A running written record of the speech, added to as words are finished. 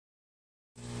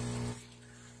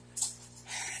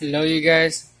Hello you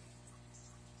guys.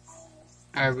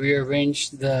 I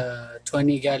rearranged the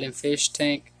 20-gallon fish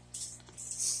tank.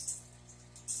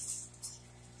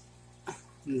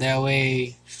 That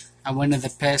way I went to the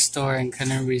pet store and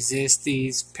couldn't resist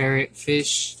these parrot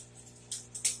fish.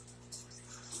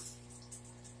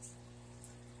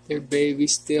 They're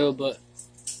babies still, but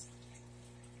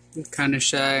I'm kind of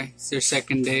shy. It's their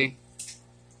second day.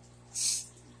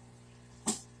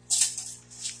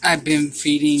 I've been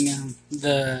feeding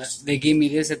they gave me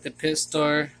this at the pet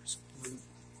store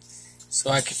so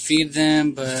I could feed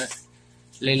them, but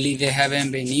lately they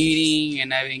haven't been eating,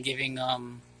 and I've been giving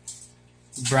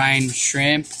brine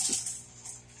shrimp.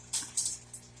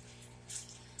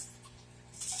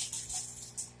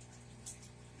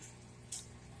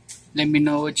 Let me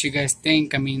know what you guys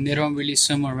think. I mean, they don't really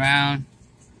swim around.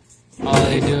 All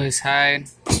they do is hide.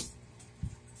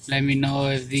 Let me know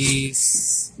if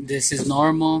this is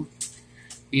normal.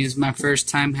 It's my first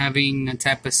time having a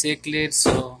type of cichlid,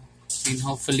 so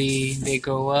hopefully they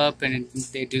grow up and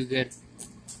they do good.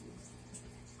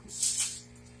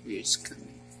 Here's coming.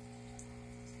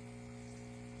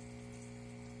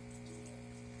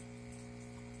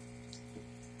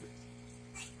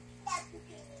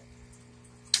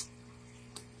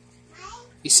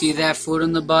 You see that food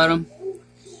on the bottom?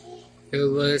 It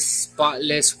was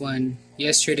spotless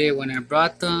yesterday when I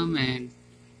brought them, and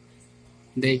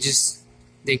they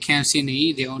can't seem to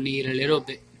eat. They only eat a little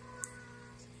bit.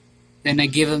 Then I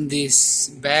give them this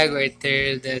bag right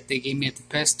there that they gave me at the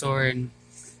pet store, and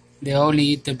they only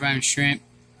eat the brown shrimp.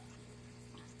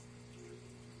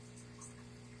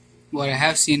 What I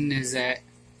have seen is that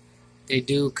they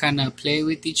do kind of play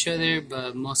with each other,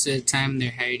 but most of the time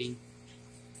they're hiding.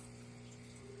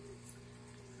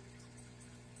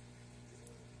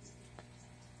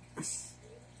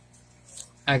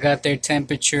 I got their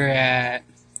temperature at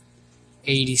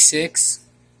 86.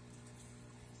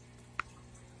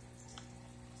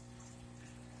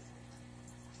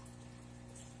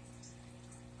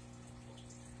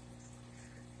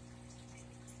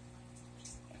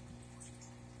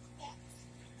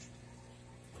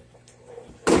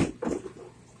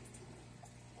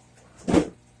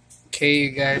 Okay, you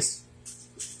guys.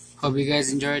 Hope you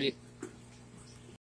guys enjoyed it.